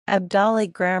Abdali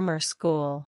Grammar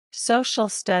School. Social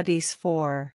Studies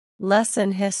 4.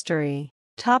 Lesson History.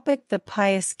 Topic: the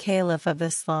pious Caliph of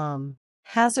Islam.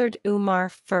 Hazrat Umar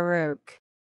Farooq.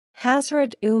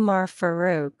 Hazrat Umar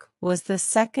Farooq was the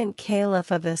second Caliph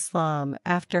of Islam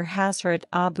after Hazrat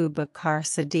Abu Bakr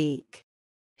Siddiq.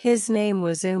 His name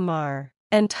was Umar,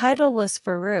 and title was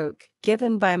Farooq,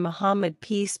 given by Muhammad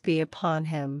peace be upon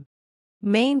him.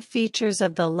 Main features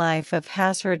of the life of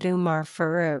Hazrat Umar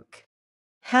Farooq.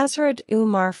 Hazrat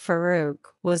Umar Farooq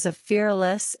was a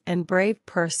fearless and brave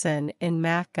person in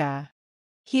Makkah.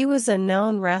 He was a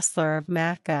known wrestler of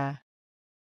Makkah.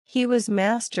 He was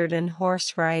mastered in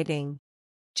horse riding,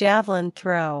 javelin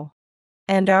throw,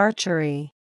 and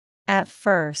archery. At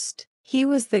first, he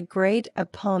was the great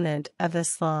opponent of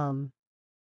Islam.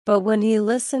 But when he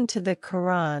listened to the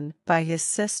Quran by his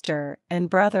sister and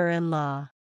brother-in-law,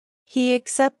 he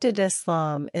accepted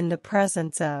Islam in the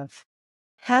presence of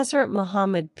Hazrat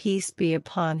Muhammad peace be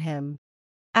upon him.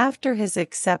 After his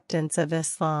acceptance of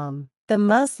Islam, the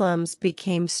Muslims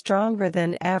became stronger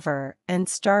than ever and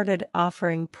started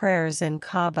offering prayers in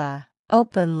Kaaba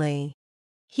openly.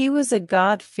 He was a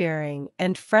God-fearing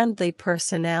and friendly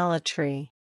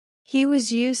personality. He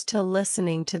was used to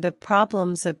listening to the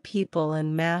problems of people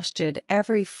in masjid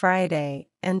every Friday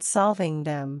and solving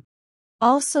them.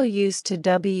 Also used to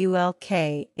walk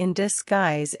in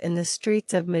disguise in the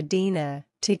streets of Medina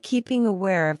to keeping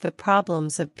aware of the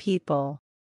problems of people.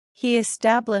 He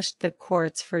established the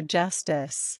courts for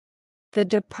justice, the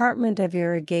Department of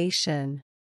Irrigation,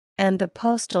 and the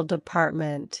Postal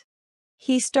Department.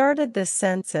 He started the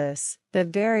census the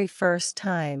very first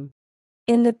time.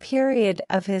 In the period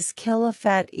of his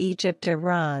caliphate, Egypt,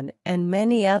 Iran, and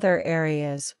many other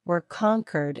areas were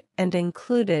conquered and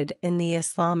included in the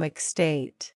Islamic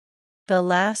State. The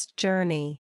last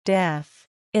journey, death.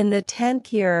 In the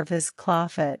 10th year of his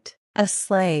caliphate, a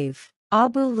slave,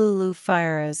 Abu Lulu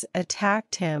Firas,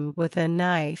 attacked him with a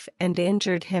knife and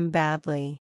injured him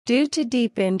badly. Due to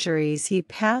deep injuries, he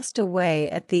passed away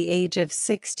at the age of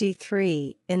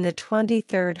 63 in the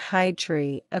 23rd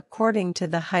Hijri according to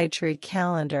the Hijri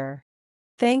calendar.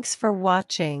 Thanks for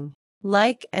watching.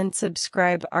 Like and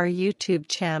subscribe our YouTube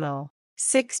channel.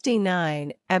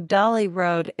 69 Abdali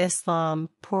Road, Islam,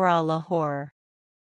 Pura, Lahore.